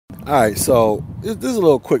All right, so this is a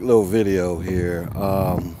little quick little video here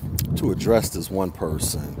to address this one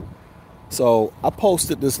person. So I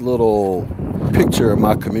posted this little picture in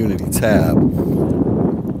my community tab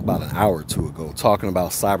about an hour or two ago, talking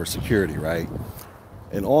about cybersecurity, right?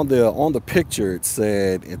 And on the picture, it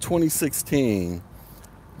said in 2016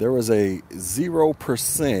 there was a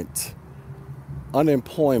 0%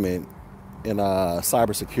 unemployment in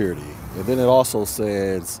cybersecurity, and then it also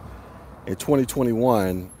says in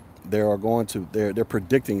 2021 they're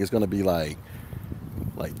predicting it's going to be like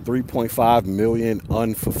 3.5 million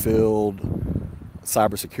unfulfilled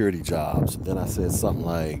cybersecurity jobs. Then I said something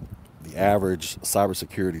like the average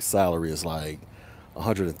cybersecurity salary is like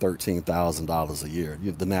 $113,000 a year,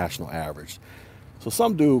 the national average. So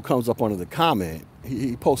some dude comes up under the comment,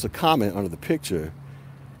 he posts a comment under the picture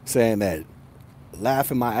saying that,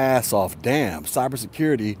 laughing my ass off, damn,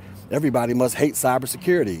 cybersecurity, everybody must hate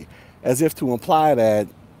cybersecurity, as if to imply that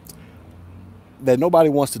nobody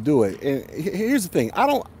wants to do it. And here's the thing, I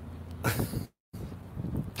don't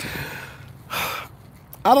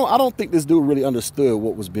think this dude really understood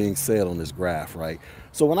what was being said on this graph, right?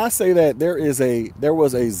 So when I say that there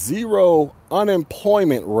was a zero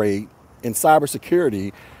unemployment rate in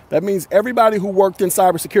cybersecurity, that means everybody who worked in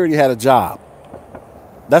cybersecurity had a job.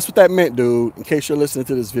 That's what that meant, dude, in case you're listening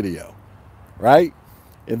to this video, right?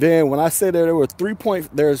 And then when I said that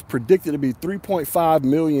there's predicted to be 3.5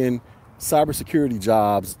 million cybersecurity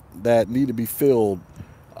jobs that need to be filled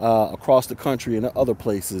across the country and other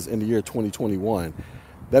places in the year 2021.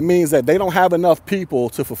 That means that they don't have enough people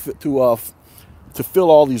to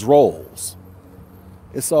fill all these roles.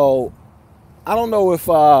 And so I don't know if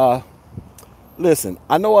listen,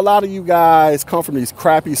 I know a lot of you guys come from these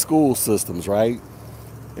crappy school systems, right?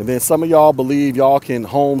 And then some of y'all believe y'all can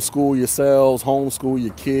homeschool yourselves, homeschool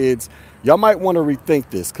your kids. Y'all might want to rethink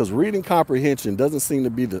this, because reading comprehension doesn't seem to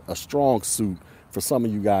be a strong suit for some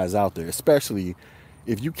of you guys out there, especially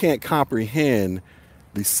if you can't comprehend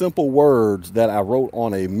the simple words that I wrote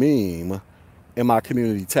on a meme in my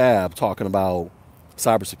community tab talking about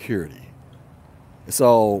cybersecurity.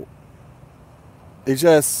 So it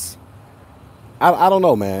just, I don't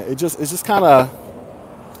know, man. It's just kind of,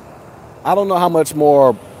 I don't know how much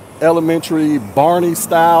more elementary Barney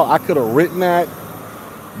style I could have written that,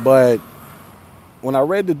 but when I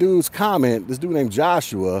read the dude's comment, this dude named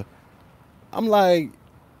Joshua, I'm like,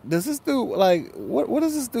 does this dude like what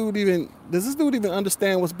does this dude even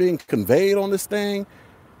understand what's being conveyed on this thing?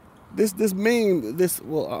 This meme,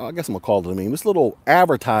 well, I guess I'm gonna call it a meme. This little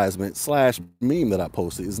advertisement slash meme that I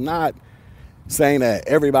posted is not saying that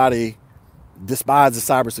everybody despises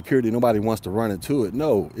cybersecurity, nobody wants to run into it.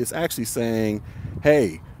 No, it's actually saying,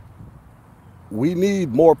 hey, we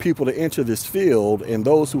need more people to enter this field, and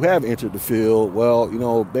those who have entered the field, well,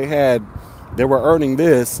 they were earning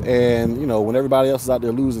this, and when everybody else is out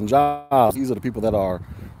there losing jobs, these are the people that are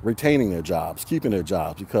retaining their jobs, keeping their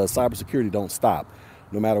jobs, because cybersecurity don't stop.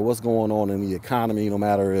 No matter what's going on in the economy, no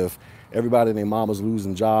matter if everybody and their mama's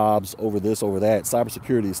losing jobs over this, over that,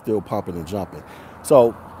 cybersecurity is still pumping and jumping.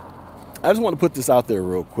 So I just want to put this out there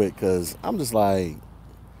real quick, because I'm just like,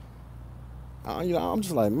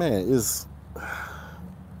 man,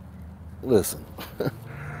 listen,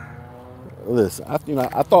 listen.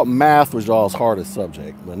 I thought math was y'all's hardest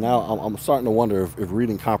subject, but now I'm starting to wonder if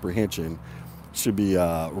reading comprehension should be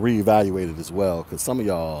reevaluated as well, because some of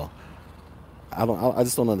y'all, I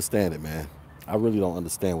just don't understand it, man. I really don't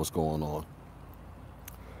understand what's going on.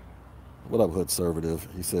 What up, Hood Conservative?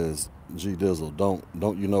 He says, G Dizzle,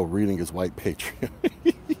 don't you know reading is white patriot?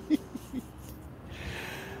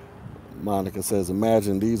 Monica says,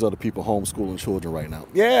 imagine these are the people homeschooling children right now.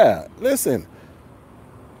 Yeah, listen.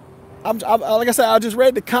 Like I said, I just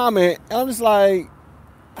read the comment, and I'm just like,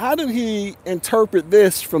 how did he interpret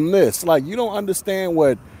this from this? Like, you don't understand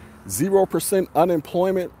what 0%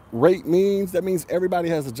 unemployment rate means? That means everybody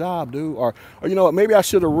has a job, dude. Or what? Maybe I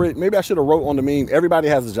should have wrote on the meme, everybody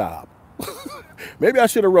has a job. Maybe I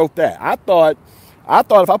should have wrote that. I thought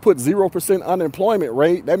if I put 0% unemployment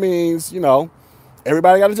rate, that means,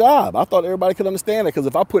 everybody got a job. I thought everybody could understand it, because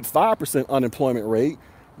if I put 5% unemployment rate,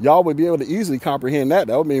 y'all would be able to easily comprehend that.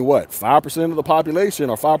 That would mean what? 5% of the population,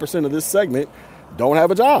 or 5% of this segment, don't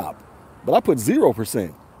have a job. But I put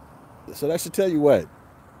 0%. So that should tell you what?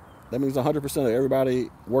 That means 100% of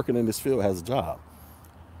everybody working in this field has a job.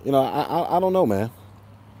 I don't know, man.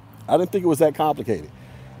 I didn't think it was that complicated.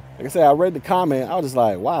 Like I said, I read the comment. I was just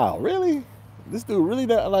like, wow, really? This dude really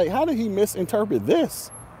how did he misinterpret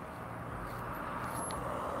this?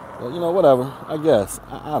 Well, whatever, I guess.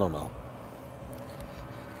 I don't know.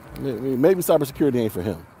 Maybe cybersecurity ain't for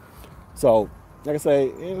him. So like I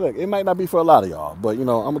say, look, it might not be for a lot of y'all, but I'm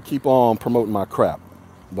gonna keep on promoting my crap.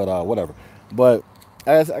 But whatever. But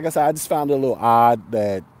as like I said, I just found it a little odd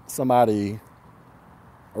that somebody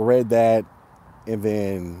read that and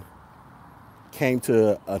then came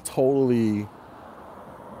to a totally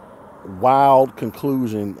wild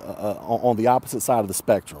conclusion on the opposite side of the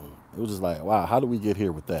spectrum. It was just like, wow, how did we get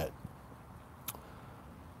here with that? It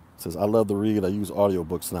says, I love to read. I use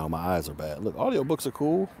audiobooks now. My eyes are bad. Look, audiobooks are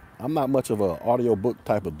cool. I'm not much of an audiobook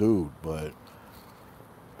type of dude, but,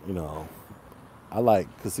 I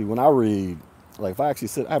like, because see, when I read, like if I actually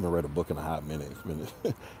sit, I haven't read a book in a hot minute. It's been,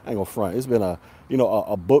 I ain't gonna front. It's been a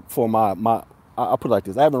book for I'll put it like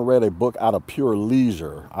this. I haven't read a book out of pure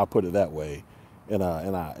leisure. I'll put it that way. In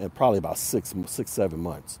probably about 7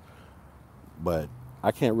 months. But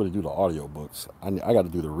I can't really do the audiobooks. I got to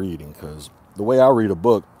do the reading, because the way I read a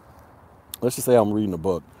book, let's just say I'm reading a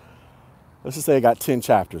book. Let's just say I got 10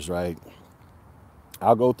 chapters, right?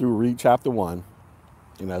 I'll go through, read chapter 1.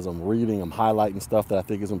 And as I'm reading, I'm highlighting stuff that I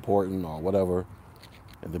think is important or whatever.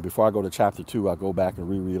 And then before I go to chapter 2, I go back and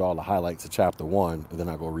reread all the highlights of chapter 1. And then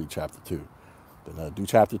I go read chapter 2. Then I do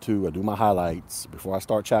chapter 2. I do my highlights. Before I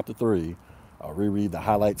start chapter 3, I'll reread the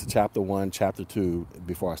highlights of chapter 1, chapter 2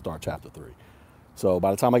 before I start chapter 3. So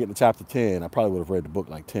by the time I get to chapter 10, I probably would have read the book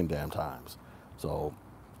like 10 damn times. So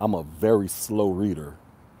I'm a very slow reader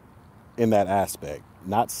in that aspect.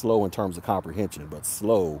 Not slow in terms of comprehension, but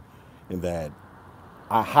slow in that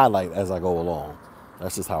I highlight as I go along.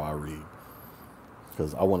 That's just how I read,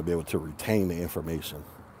 because I want to be able to retain the information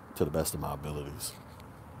to the best of my abilities.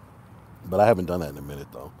 But I haven't done that in a minute,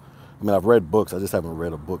 though. I mean, I've read books. I just haven't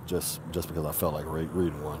read a book just because I felt like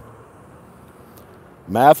reading one.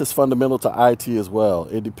 Math is fundamental to IT as well.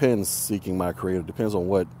 It depends, Seeking My Creator. It depends on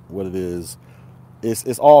what it is.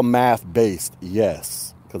 It's all math-based,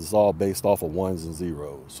 yes, because it's all based off of ones and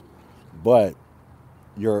zeros. But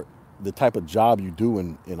the type of job you do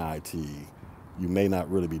in IT, you may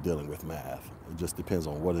not really be dealing with math. It just depends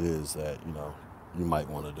on what it is that, you might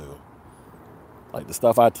want to do. Like the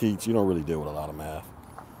stuff I teach, you don't really deal with a lot of math.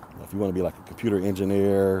 If you want to be like a computer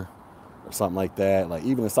engineer or something like that, like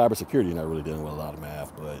even in cybersecurity, you're not really dealing with a lot of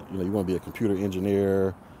math, but you want to be a computer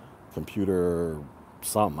engineer, computer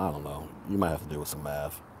something, I don't know. You might have to deal with some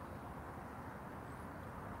math.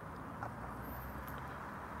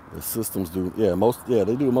 The systems do,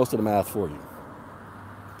 they do most of the math for you.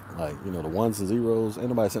 Like, the ones and zeros, ain't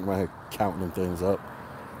nobody sitting around here counting them things up.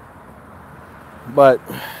 But,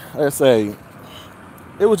 like I say,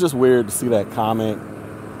 it was just weird to see that comment.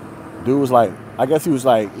 Dude was like, I guess he was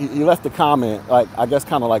like, he left the comment, like, I guess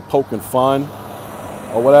kind of like poking fun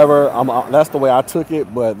or whatever. That's the way I took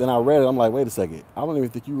it, but then I read it, I'm like, wait a second. I don't even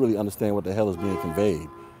think you really understand what the hell is being conveyed.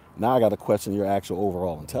 Now I got to question your actual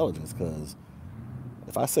overall intelligence, because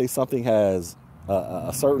if I say something has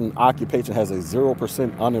a certain occupation has a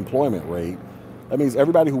 0% unemployment rate, that means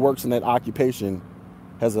everybody who works in that occupation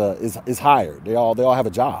is hired. They all have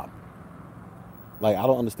a job. Like, I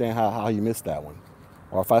don't understand how you missed that one.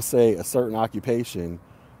 Or if I say a certain occupation,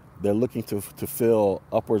 they're looking to fill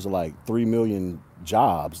upwards of like 3 million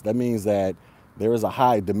jobs, that means that there is a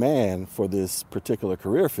high demand for this particular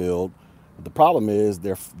career field. But the problem is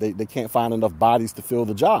they can't find enough bodies to fill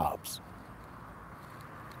the jobs,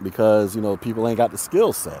 because people ain't got the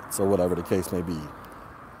skill sets or whatever the case may be.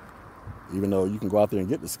 Even though you can go out there and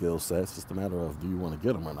get the skill sets, it's just a matter of, do you want to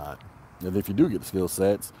get them or not? And if you do get the skill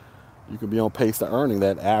sets, you can be on pace to earning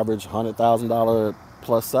that average $100,000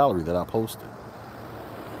 plus salary that I posted.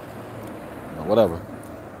 Whatever.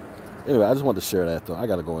 Anyway, I just wanted to share that, though. I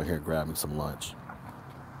got to go in here and grab me some lunch.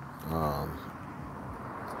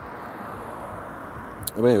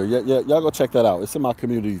 Anyway, y'all go check that out. It's in my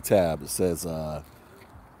community tab. It says,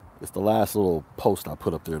 it's the last little post I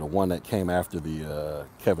put up there, the one that came after the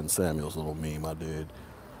Kevin Samuels little meme I did.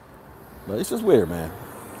 But it's just weird, man.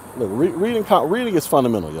 Look, reading is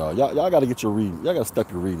fundamental, y'all. Y'all got to get your reading. Y'all got to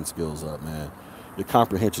step your reading skills up, man. Your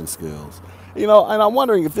comprehension skills. And I'm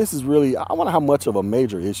wondering if this is really, I wonder how much of a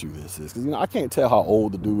major issue this is. Because, I can't tell how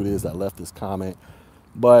old the dude is that left this comment.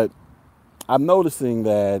 But I'm noticing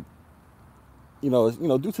that,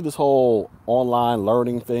 due to this whole online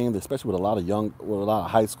learning thing, especially with a lot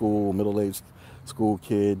of high school, middle-aged school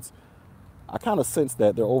kids, I kind of sense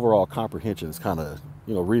that their overall comprehension is kind of,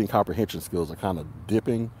 reading comprehension skills are kind of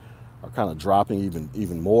dipping, are kind of dropping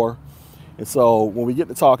even more. And so when we get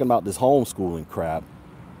to talking about this homeschooling crap,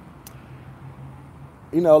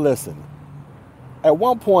 listen, at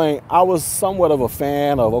one point I was somewhat of a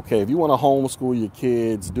fan of, okay, if you want to homeschool your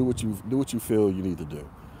kids, do what you feel you need to do.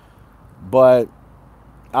 But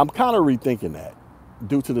I'm kind of rethinking that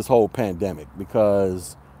due to this whole pandemic,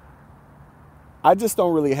 because I just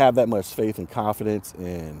don't really have that much faith and confidence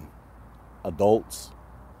in adults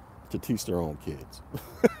to teach their own kids.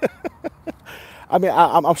 I mean,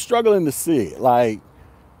 I'm struggling to see it. Like,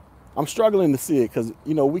 I'm struggling to see it because,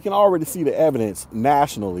 we can already see the evidence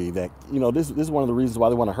nationally that, this is one of the reasons why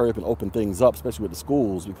they want to hurry up and open things up, especially with the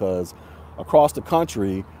schools, because across the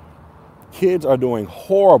country, kids are doing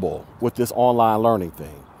horrible with this online learning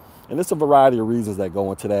thing. And there's a variety of reasons that go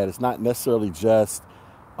into that. It's not necessarily just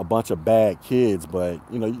a bunch of bad kids, but,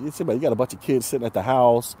 you got a bunch of kids sitting at the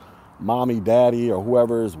house, mommy, daddy, or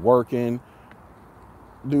whoever is working.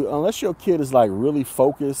 Dude, unless your kid is like really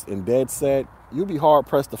focused and dead set, you'll be hard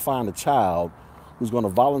pressed to find a child who's going to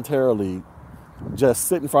voluntarily just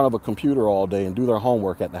sit in front of a computer all day and do their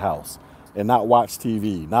homework at the house and not watch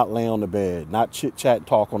TV, not lay on the bed, not chit chat,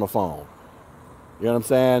 talk on the phone. You know what I'm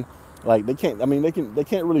saying? Like they can't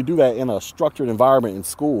really do that in a structured environment in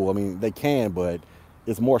school. I mean, they can, but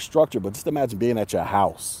it's more structured. But just imagine being at your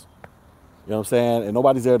house. You know what I'm saying? And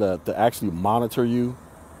nobody's there to actually monitor you.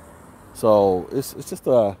 So it's just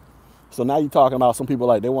so now you're talking about some people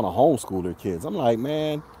like they want to homeschool their kids. I'm like,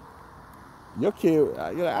 man, your kid,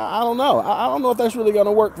 I don't know. I don't know if that's really going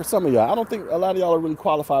to work for some of y'all. I don't think a lot of y'all are really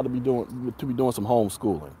qualified to be doing some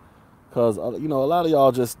homeschooling, because a lot of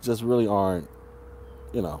y'all just really aren't,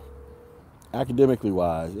 academically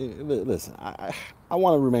wise. Listen, I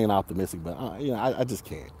want to remain optimistic, but I just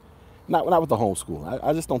can't. Not with the homeschooling.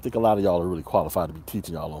 I just don't think a lot of y'all are really qualified to be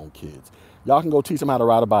teaching y'all own kids. Y'all can go teach them how to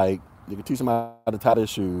ride a bike. You can teach them how to tie their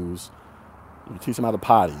shoes. You can teach them how to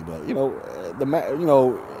potty. But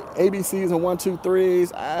ABCs and 1, 2,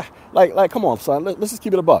 3s. Like, come on, son. Let's just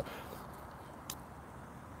keep it a buck.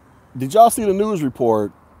 Did y'all see the news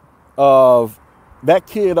report of that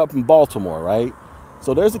kid up in Baltimore? Right.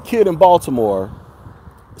 So there's a kid in Baltimore,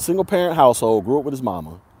 single parent household, grew up with his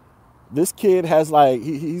mama. This kid has like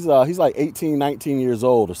he's like 18, 19 years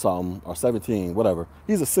old or something, or 17, whatever.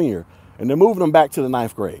 He's a senior, and they're moving him back to the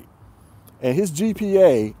 9th grade. And his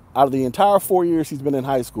GPA, out of the entire 4 years he's been in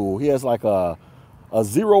high school, he has like a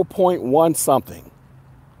 0.1 something,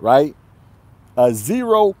 right? A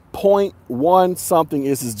 0.1 something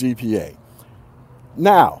is his GPA.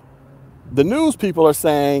 Now, the news people are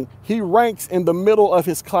saying he ranks in the middle of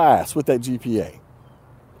his class with that GPA.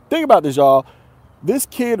 Think about this, y'all. This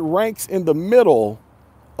kid ranks in the middle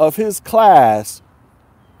of his class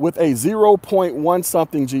with a 0.1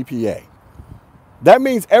 something GPA. That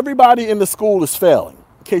means everybody in the school is failing,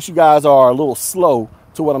 in case you guys are a little slow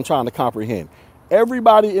to what I'm trying to comprehend.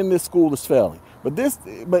 Everybody in this school is failing. But this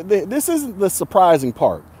isn't the surprising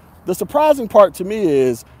part. The surprising part to me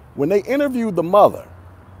is when they interviewed the mother,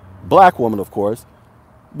 black woman, of course,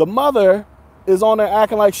 the mother is on there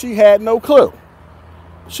acting like she had no clue.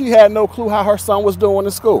 She had no clue how her son was doing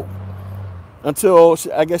in school until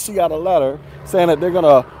I guess she got a letter saying that they're going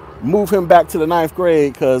to move him back to the 9th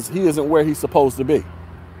grade because he isn't where he's supposed to be.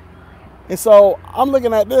 And so I'm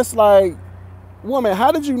looking at this like, woman,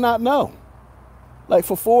 how did you not know? Like,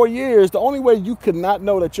 for 4 years, the only way you could not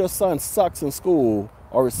know that your son sucks in school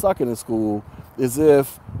or is sucking in school is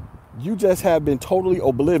if you just have been totally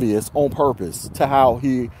oblivious on purpose to how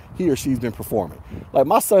he or she's been performing. Like,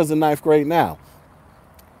 my son's in 9th grade now.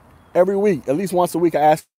 Every week, at least once a week, I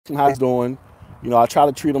ask him how he's doing. I try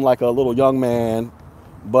to treat him like a little young man.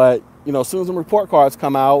 But, as soon as the report cards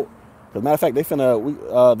come out, as a matter of fact, they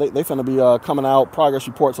finna be coming out, progress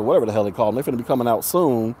reports or whatever the hell they call them. They finna be coming out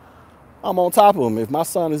soon. I'm on top of him. If my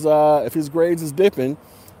son is, if his grades is dipping,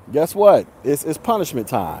 guess what? It's punishment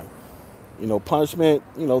time. Punishment,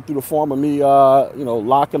 through the form of me,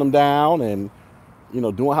 locking him down and,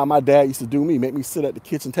 doing how my dad used to do me. Make me sit at the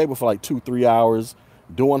kitchen table for like 2-3 hours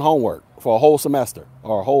doing homework for a whole semester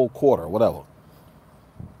or a whole quarter, whatever.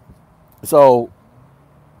 So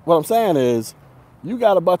what I'm saying is you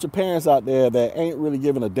got a bunch of parents out there that ain't really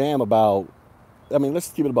giving a damn about, let's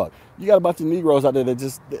just keep it a buck. You got a bunch of Negroes out there that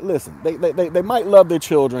just, listen, they might love their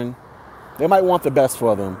children. They might want the best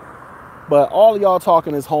for them. But all of y'all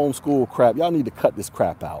talking this homeschool crap, y'all need to cut this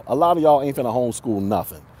crap out. A lot of y'all ain't finna homeschool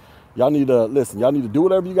nothing. Y'all need to, y'all need to do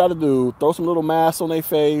whatever you got to do. Throw some little masks on their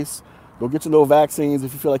face. Go get your little vaccines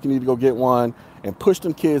if you feel like you need to go get one. And push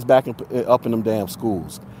them kids back up in them damn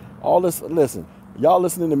schools. All this, y'all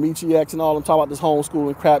listening to Michi X and all them talking about this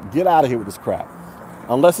homeschooling crap, get out of here with this crap.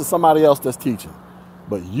 Unless it's somebody else that's teaching.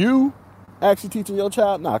 But you actually teaching your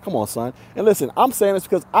child? Nah, come on, son. And listen, I'm saying this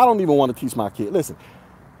because I don't even want to teach my kid. Listen,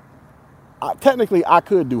 technically I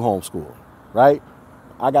could do homeschooling, right?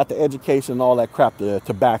 I got the education and all that crap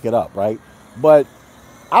to back it up, right? But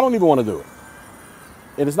I don't even want to do it.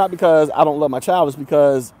 And it's not because I don't love my child. It's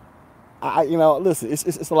because, listen,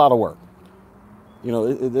 it's a lot of work. You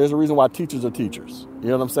know, there's a reason why teachers are teachers. You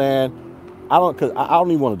know what I'm saying? Cause I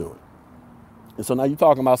don't even want to do it. And so now you're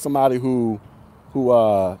talking about somebody who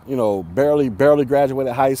barely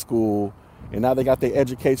graduated high school, and now they got their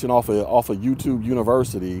education off of YouTube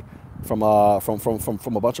University from a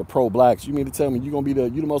bunch of pro blacks. You mean to tell me you're gonna be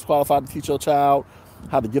you the most qualified to teach your child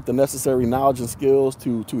how to get the necessary knowledge and skills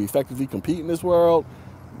to effectively compete in this world?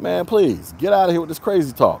 Man, please get out of here with this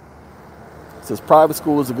crazy talk. It says private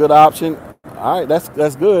school is a good option. All right,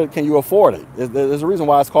 that's good. Can you afford it? There's a reason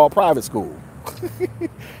why it's called private school.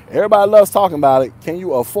 Everybody loves talking about it. Can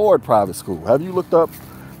you afford private school? Have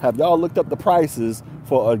y'all looked up the prices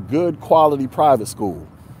for a good quality private school?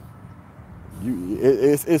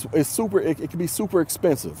 It's super. It can be super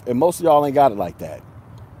expensive, and most of y'all ain't got it like that.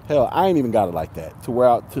 Hell, I ain't even got it like that to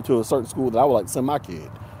where to a certain school that I would like to send my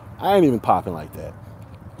kid. I ain't even popping like that.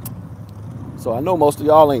 So I know most of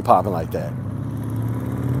y'all ain't popping like that.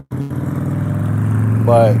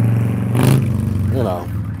 But you know,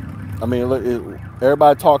 I mean, look,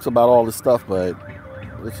 everybody talks about all this stuff, but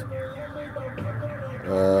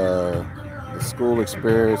the school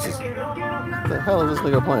experience is. What the hell is this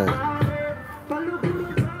nigga playing?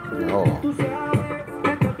 Hold on.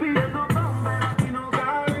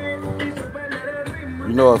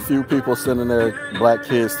 You know, a few people sending their black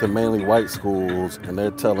kids to mainly white schools, and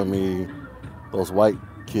they're telling me those white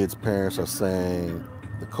kids' parents are saying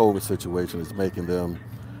the COVID situation is making them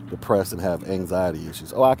depressed and have anxiety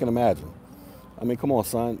issues. Oh, I can imagine. I mean, come on,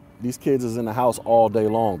 son. These kids is in the house all day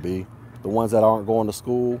long, B. The ones that aren't going to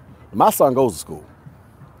school. My son goes to school.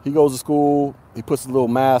 He goes to school. He puts a little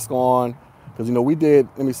mask on. Because, you know, we did,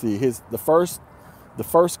 let me see, the first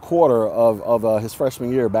quarter of his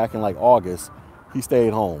freshman year back in like August, he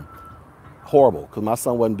stayed home. Horrible, because my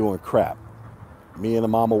son wasn't doing crap. Me and the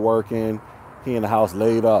mama working. He in the house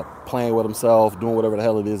laid up, playing with himself, doing whatever the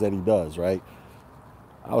hell it is that he does, right?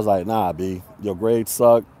 I was like, nah, B, your grades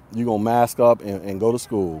suck. You gonna mask up and go to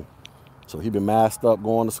school. So he been masked up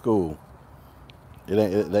going to school. It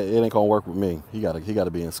ain't gonna work with me. He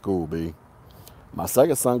gotta be in school, B. My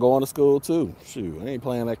second son going to school too. Shoot, I ain't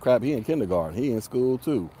playing that crap. He in kindergarten. He in school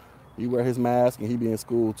too. He wear his mask and he be in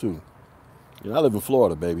school too. You know, I live in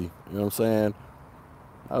Florida, baby. You know what I'm saying?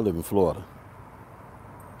 I live in Florida.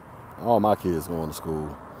 All my kids going to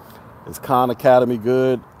school. Is Khan Academy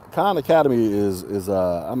good? Khan Academy is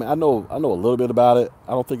I mean, I know a little bit about it.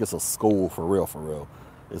 I don't think it's a school for real.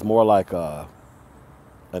 It's more like an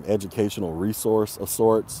educational resource of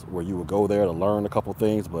sorts where you would go there to learn a couple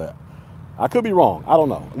things, but I could be wrong. I don't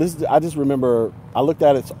know. I just remember I looked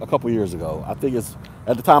at it a couple years ago. I think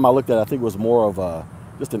at the time I looked at it, I think it was more of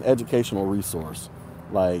just an educational resource.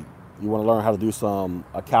 Like you want to learn how to do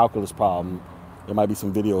a calculus problem. There might be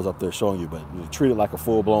some videos up there showing you, but you treat it like a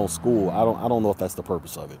full-blown school. I don't know if that's the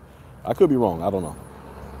purpose of it. I could be wrong. I don't know.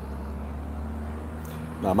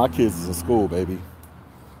 Now my kids is in school, baby.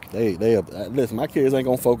 Listen. My kids ain't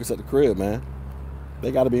gonna focus at the crib, man.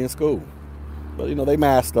 They got to be in school. But you know they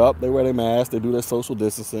masked up. They wear their mask. They do their social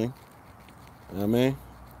distancing. You know what I mean?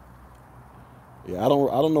 Yeah, I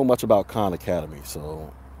don't know much about Khan Academy,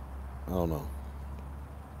 so I don't know.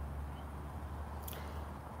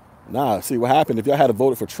 Nah, see what happened, if y'all had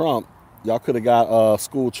voted for Trump, y'all could have got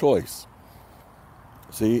school choice.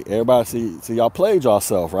 See, everybody see y'all played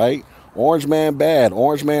yourself, right? Orange man bad,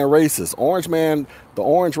 orange man racist. Orange man, the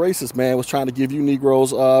orange racist man was trying to give you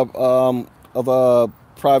Negroes of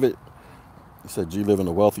private. He said, "G live in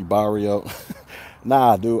a wealthy barrio."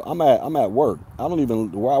 Nah, dude, I'm at work.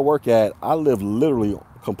 Where I work at, I live literally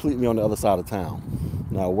completely on the other side of town.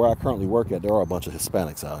 Now, where I currently work at, there are a bunch of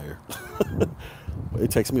Hispanics out here. It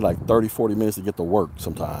takes me like 30, 40 minutes to get to work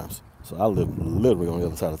sometimes. So I live literally on the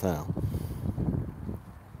other side of town.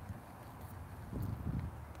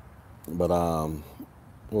 But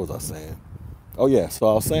what was I saying? Oh yeah, so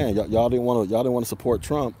I was saying y'all didn't want to support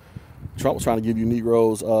Trump. Trump was trying to give you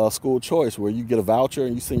Negroes school choice, where you get a voucher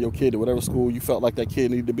and you send your kid to whatever school you felt like that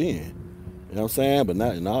kid needed to be in. You know what I'm saying? But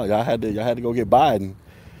now y'all had to go get Biden.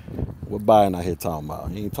 What Biden out here talking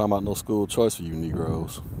about? He ain't talking about no school choice for you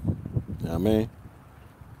Negroes. You know what I mean?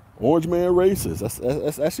 Orange man racist.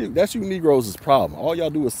 That's you Negroes' problem. All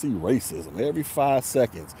y'all do is see racism every 5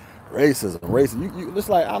 seconds. Racism. You it's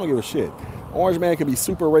like, I don't give a shit. Orange man can be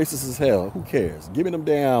super racist as hell. Who cares? Give me them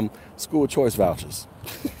damn school choice vouchers.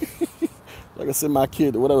 Like I send my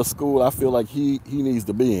kid to whatever school I feel like he needs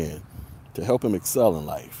to be in to help him excel in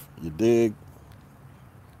life. You dig?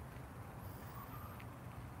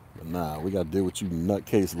 But nah, we got to deal with you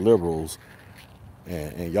nutcase liberals.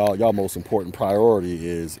 And y'all most important priority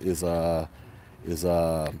is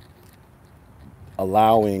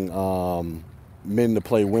allowing men to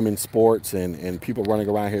play women's sports and people running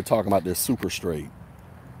around here talking about they're super straight.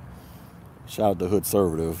 Shout out to Hood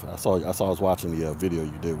Conservative. I was watching the video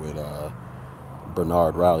you did with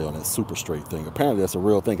Bernard Riley on that super straight thing. Apparently that's a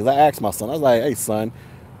real thing. Because I asked my son, I was like, hey, son,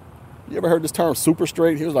 you ever heard this term super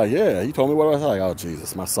straight? He was like, yeah. He told me what I was like, oh,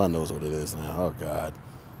 Jesus, my son knows what it is now. Oh, God.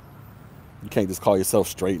 You can't just call yourself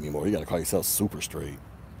straight anymore. You got to call yourself super straight.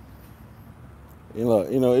 You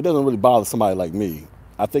know, it doesn't really bother somebody like me.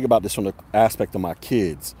 I think about this from the aspect of my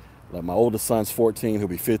kids. Like my oldest son's 14, he'll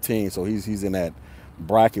be 15, so he's in that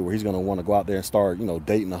bracket where he's going to want to go out there and start,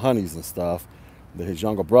 dating the honeys and stuff. Then his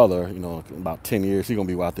younger brother, in about 10 years, he's going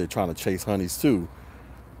to be out there trying to chase honeys too.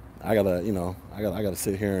 I gotta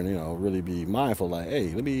sit here and, really be mindful, like,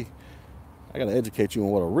 hey, I gotta educate you on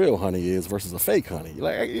what a real honey is versus a fake honey.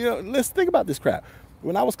 Like, let's think about this crap.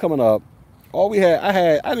 When I was coming up, I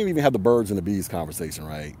didn't even have the birds and the bees conversation,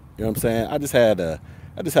 right? You know what I'm saying? I just had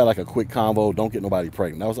like a quick convo, don't get nobody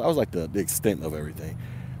pregnant. That was like the extent of everything.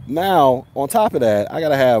 Now, on top of that, I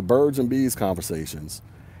gotta have birds and bees conversations,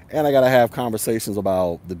 and I gotta have conversations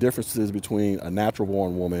about the differences between a natural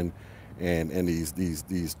born woman and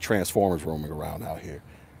these transformers roaming around out here.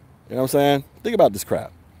 You know what I'm saying? Think about this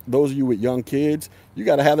crap. Those of you with young kids, you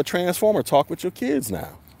gotta have the transformer talk with your kids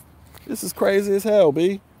now. This is crazy as hell,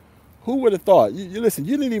 B. Who would have thought? You listen,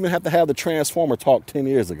 you didn't even have to have the transformer talk 10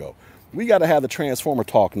 years ago. We got to have the transformer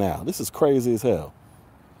talk now. This is crazy as hell.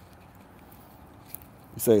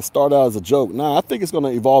 You say it started out as a joke. Nah, I think it's going to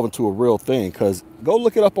evolve into a real thing, because go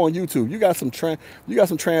look it up on YouTube. You got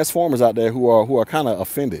some transformers out there who are kind of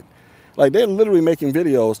offended. Like, they're literally making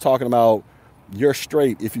videos talking about you're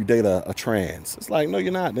straight if you date a trans. It's like, no,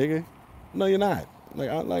 you're not, nigga. No, you're not.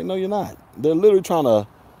 Like, no, you're not. They're literally trying to,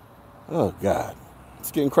 oh, God.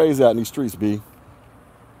 It's getting crazy out in these streets, B.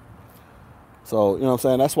 So, you know what I'm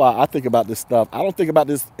saying? That's why I think about this stuff. I don't think about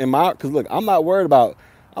this because look, I'm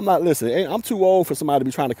too old for somebody to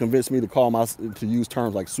be trying to convince me to use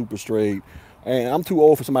terms like super straight. And I'm too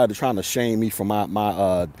old for somebody to trying to shame me for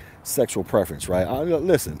my sexual preference, right?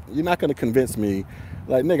 Listen, you're not going to convince me.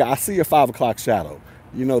 Like, nigga, I see your 5 o'clock shadow.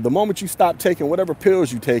 The moment you stop taking whatever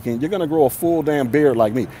pills you're taking, you're going to grow a full damn beard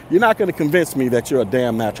like me. You're not going to convince me that you're a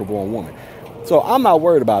damn natural born woman. So I'm not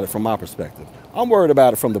worried about it from my perspective. I'm worried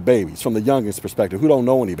about it from the babies, from the youngest perspective, who don't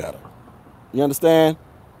know any better. You understand?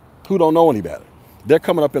 Who don't know any better. They're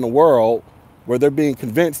coming up in a world where they're being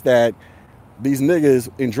convinced that these niggas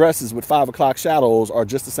in dresses with 5 o'clock shadows are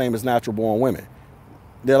just the same as natural born women.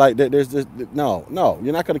 They're like, there's just, no,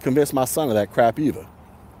 you're not going to convince my son of that crap either.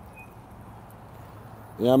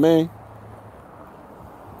 You know what I mean?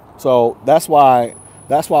 So that's why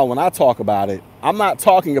when I talk about it, I'm not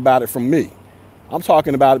talking about it from me. I'm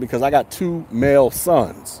talking about it because I got 2 male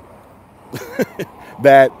sons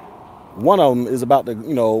that one of them is about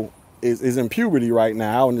to, is in puberty right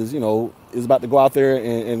now and is about to go out there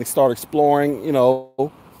and start exploring,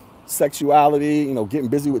 sexuality, getting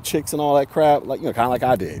busy with chicks and all that crap, like, kind of like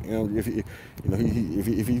I did.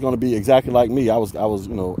 If he's going to be exactly like me, I was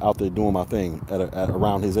out there doing my thing at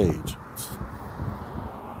around his age.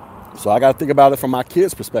 So I got to think about it from my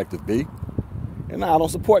kids' perspective, B. And I don't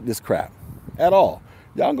support this crap at all.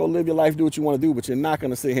 Y'all can go live your life, do what you want to do, but you're not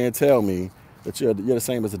going to sit here and tell me that you're the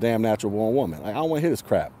same as a damn natural born woman. Like, I don't want to hear this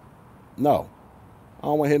crap. No. I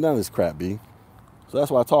don't want to hear none of this crap, B. So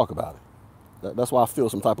that's why I talk about it. That's why I feel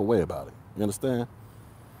some type of way about it. You understand?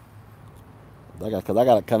 Because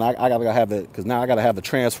now I got to have the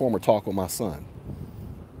transformer talk with my son.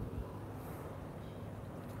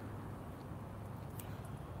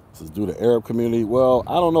 This is due to Arab community. Well,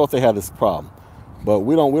 I don't know if they have this problem. But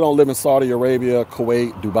we don't live in Saudi Arabia,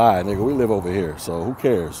 Kuwait, Dubai, nigga. We live over here. So who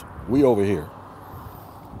cares? We over here.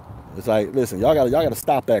 It's like, listen, y'all gotta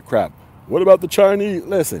stop that crap. What about the Chinese?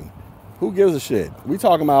 Listen, who gives a shit? We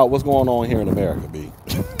talking about what's going on here in America, B.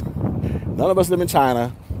 None of us live in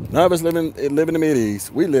China. None of us live in the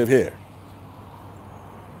Mideast. We live here.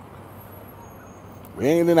 We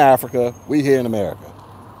ain't in Africa. We here in America.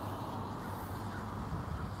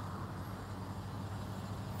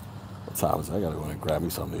 What time is it? I gotta go in and grab me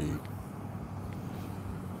something to eat.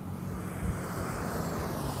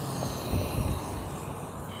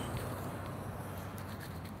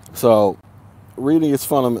 So, reading is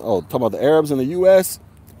fun. Talking about the Arabs in the U.S.,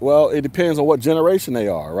 well, it depends on what generation they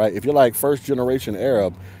are, right? If you're like first generation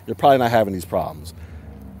Arab, you're probably not having these problems.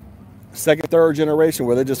 Second, third generation,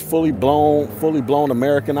 where they're just fully blown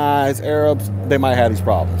Americanized Arabs, they might have these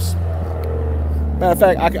problems. Matter of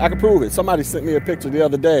fact, I can prove it. Somebody sent me a picture the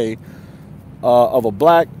other day of a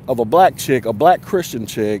black chick, a black Christian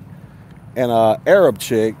chick, and an Arab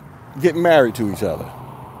chick getting married to each other.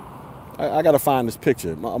 I got to find this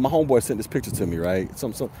picture. My homeboy sent this picture to me, right?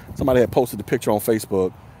 Somebody had posted the picture on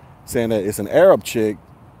Facebook saying that it's an Arab chick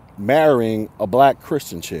marrying a black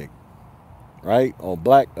Christian chick, right? Or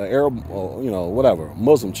black Arab, or, you know, whatever,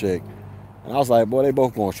 Muslim chick. And I was like, boy, they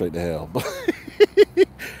both going straight to hell.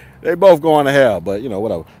 They both going to hell, but, you know,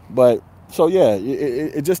 whatever. But, so, yeah,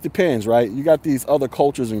 it just depends, right? You got these other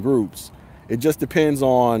cultures and groups. It just depends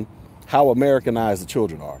on how Americanized the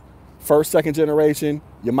children are. First, second generation,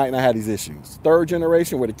 you might not have these issues. Third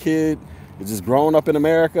generation, where the kid is just growing up in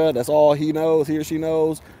America, that's all he knows, he or she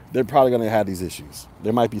knows, they're probably going to have these issues.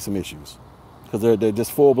 There might be some issues because they're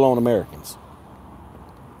just full-blown Americans.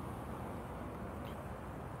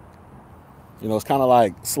 You know, it's kind of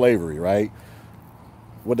like slavery, right?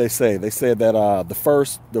 What they say? They said that the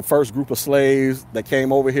first group of slaves that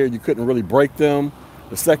came over here, you couldn't really break them.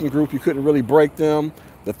 The second group, you couldn't really break them.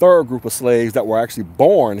 The third group of slaves that were actually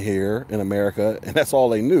born here in America, and that's all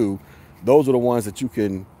they knew, those are the ones that you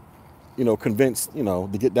can, you know, convince, you know,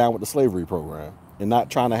 to get down with the slavery program and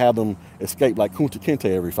not trying to have them escape like Kunta Kinte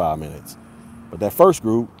every 5 minutes. But that first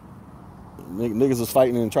group, niggas was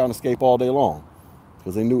fighting and trying to escape all day long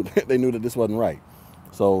because they knew that this wasn't right.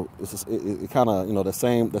 So it kind of, you know, the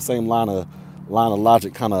same line of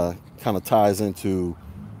logic kind of ties into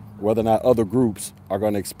whether or not other groups are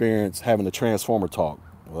going to experience having the transformer talk.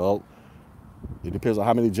 Well, it depends on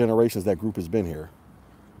how many generations that group has been here.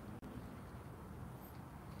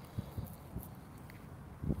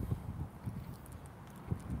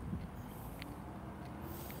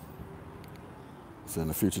 So in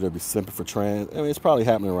the future there'll be simping for trans. I mean, it's probably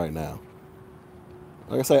happening right now.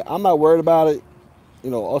 Like I say, I'm not worried about it.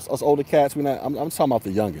 You know, us older cats, I'm talking about the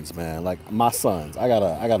youngins, man. Like my sons, I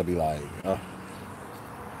gotta be like,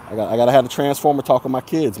 I gotta have the transformer talk with my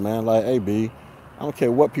kids, man. Like, hey, B, I don't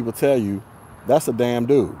care what people tell you, that's a damn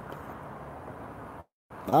dude.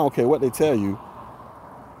 I don't care what they tell you.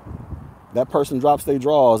 That person drops their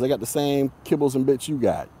drawers. They got the same kibbles and bits you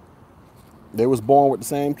got. They was born with the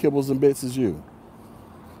same kibbles and bits as you.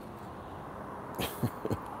 You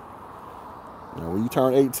know, when you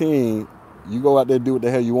turn 18, you go out there and do what the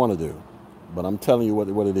hell you want to do. But I'm telling you what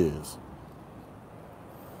it is.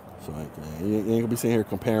 So you ain't gonna be sitting here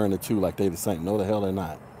comparing the two like they the same. No, the hell they're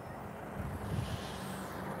not.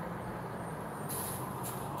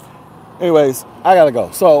 Anyways, I gotta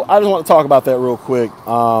go. So I just want to talk about that real quick.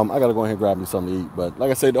 I gotta go ahead and grab me something to eat. But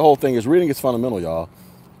like I said, the whole thing is reading is fundamental, y'all.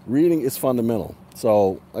 Reading is fundamental.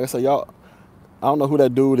 So like I said, y'all, I don't know who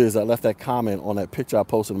that dude is that left that comment on that picture I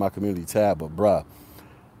posted in my community tab, but bruh,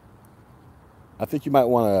 I think you might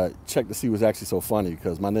want to check to see what's actually so funny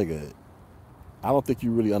because my nigga, I don't think you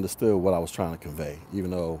really understood what I was trying to convey, even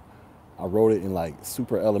though I wrote it in like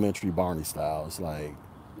super elementary Barney style. It's like,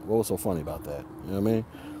 what was so funny about that? You know what I mean?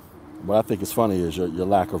 What I think is funny is your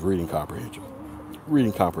lack of reading comprehension.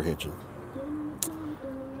 Reading comprehension.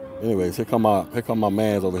 Anyways, here come my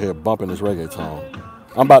mans over here bumping this reggaeton.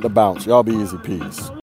 I'm about to bounce. Y'all be easy. Peace.